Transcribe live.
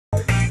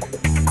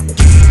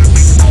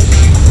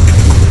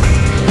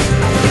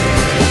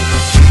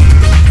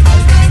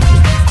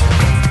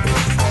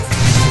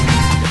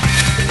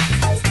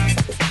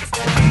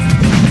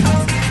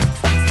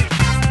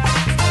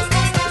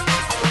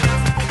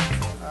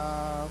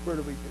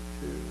where do we get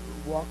to?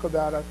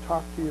 Walkabout, I've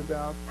talked to you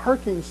about.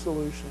 Parking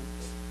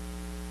solutions.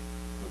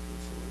 Parking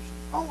solutions.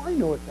 Oh, I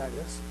know what that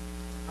is.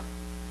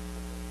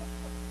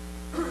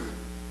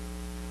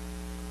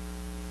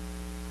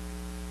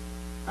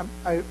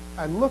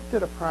 I looked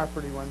at a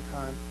property one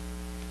time.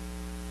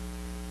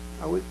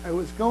 I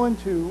was going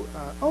to,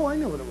 oh, I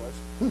know what it was.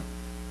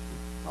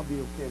 I'll be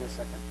okay in a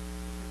second.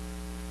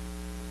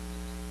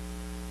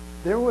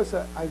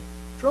 I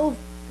drove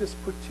this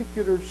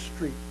particular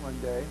street one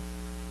day,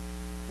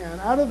 and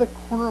out of the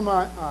corner of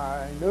my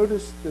eye, I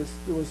noticed there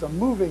was a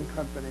moving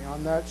company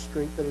on that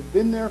street that had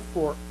been there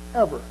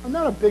forever.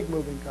 Not a big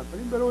moving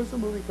company, but it was a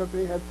moving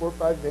company. It had 4 or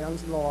 5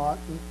 vans in the lot,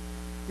 and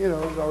there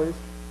was always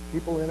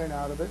people in and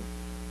out of it.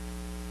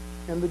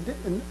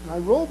 And I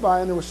rolled by,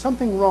 and there was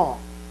something wrong.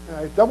 And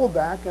I doubled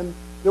back, and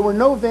there were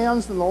no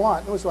vans in the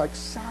lot. It was like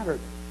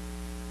Saturday.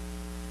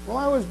 Well,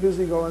 I was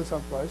busy going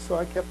someplace, so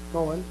I kept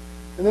going.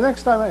 And the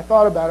next time I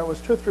thought about it was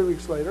 2 or 3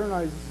 weeks later, and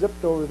I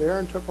zipped over there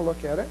and took a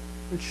look at it.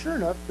 And sure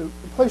enough, the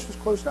place was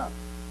closed up.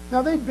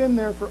 Now, they'd been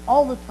there for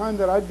all the time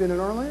that I'd been in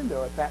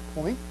Orlando at that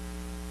point.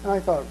 And I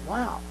thought,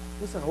 wow,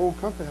 this is an old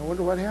company. I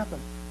wonder what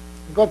happened.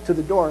 I go up to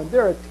the door, and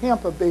they're a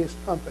Tampa-based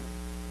company.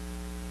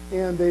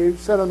 And they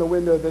said on the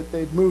window that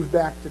they'd moved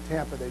back to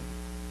Tampa. They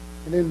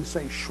didn't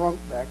say shrunk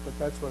back, but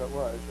that's what it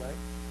was, right?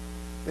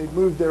 They'd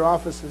moved their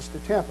offices to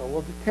Tampa.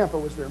 Well, Tampa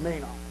was their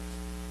main office.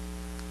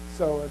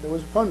 So there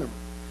was a phone number.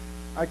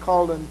 I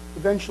called and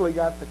eventually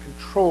got the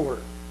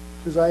controller,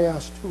 because I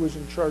asked who was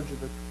in charge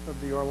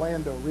of the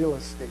Orlando real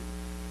estate.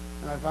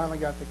 And I finally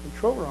got the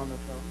controller on the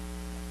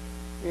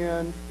phone.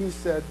 And he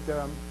said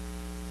that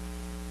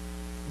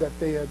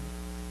they had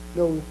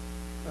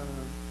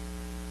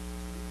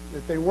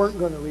that they weren't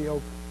going to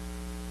reopen.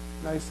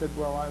 And I said,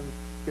 well, I'm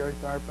Gary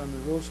Tharp, I'm in the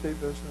real estate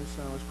business,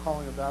 and I was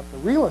calling about the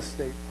real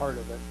estate part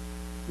of it.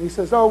 And he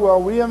says, oh, well,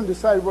 we haven't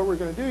decided what we're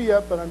going to do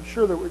yet, but I'm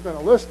sure that we're going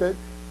to list it.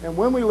 And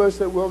when we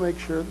list it, we'll make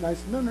sure. And I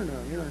said, no, you don't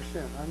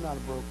understand. I'm not a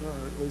broker,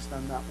 or at least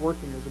I'm not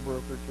working as a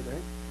broker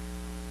today.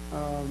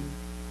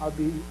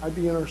 I'd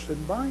be interested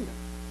in buying it.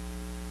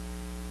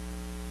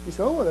 He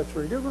said, oh, well, that's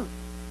very different.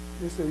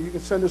 He said, you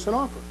can send us an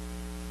offer.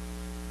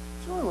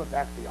 So I went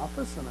back to the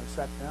office, and I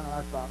sat down, and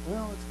I thought,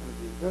 well, it's going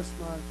to be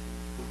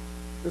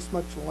this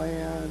much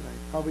land.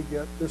 I'd probably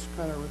get this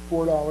kind of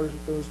 $4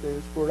 at those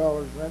days,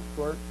 $4 rent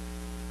for it.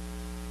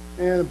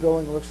 And the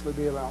building looks to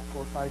be about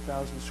 4,000 or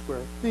 5,000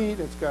 square feet.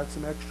 It's got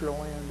some extra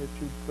land that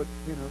you put,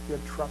 if you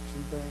had trucks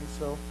and things.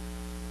 So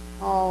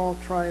I'll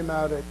try him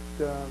out at,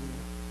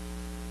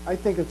 I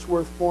think it's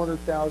worth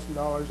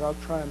 $400,000. I'll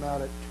try him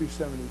out at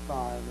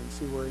 $275 and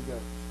see where he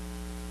goes.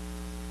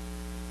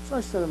 So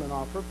I sent him an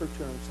offer for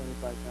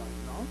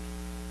 $275,000.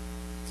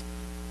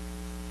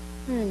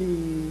 And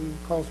he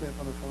calls me up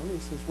on the phone. He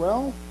says,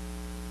 well,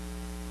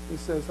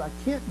 I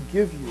can't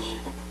give you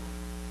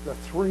the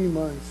 3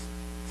 months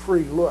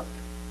free look,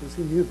 because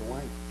he knew the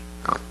language.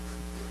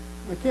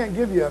 I can't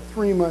give you a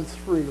 3 months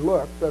free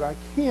look, but I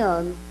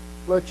can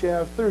let you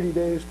have 30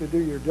 days to do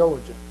your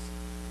diligence.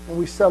 And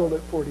we settled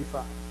at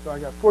 45. So I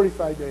got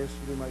 45 days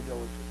to do my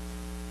diligence.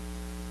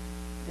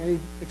 And he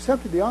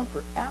accepted the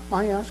offer at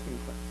my asking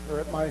price, or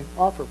at my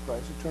offer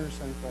price of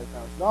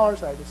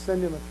 $275,000. I had to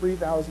send him a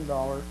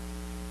 $3,000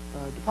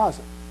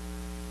 deposit.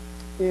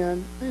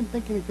 And I didn't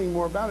think anything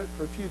more about it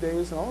for a few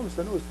days, and all of a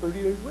sudden it was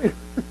 30 days later.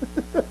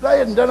 I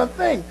hadn't done a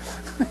thing.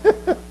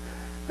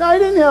 Now, I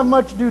didn't have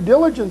much due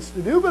diligence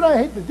to do, but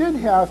I did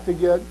have to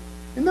get,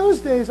 in those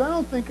days, I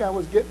don't think I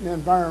was getting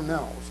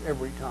environmentals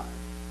every time.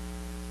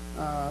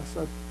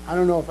 So I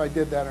don't know if I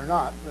did that or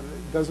not, but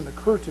it doesn't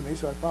occur to me,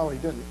 so I probably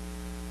didn't.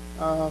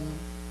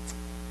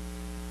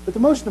 But the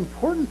most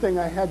important thing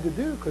I had to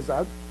do, because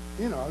I'm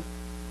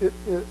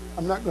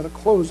not going to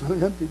close on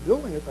an empty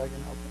building if I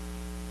can help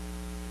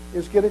it,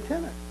 is get a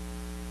tenant.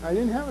 I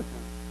didn't have a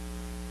tenant.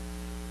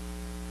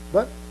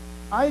 But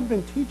I'd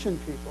been teaching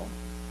people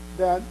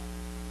that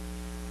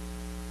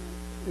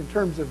in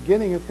terms of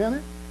getting a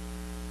tenant,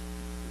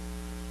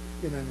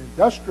 in an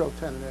industrial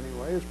tenant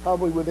anyway, is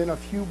probably within a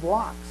few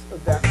blocks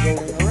of that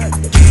building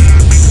already.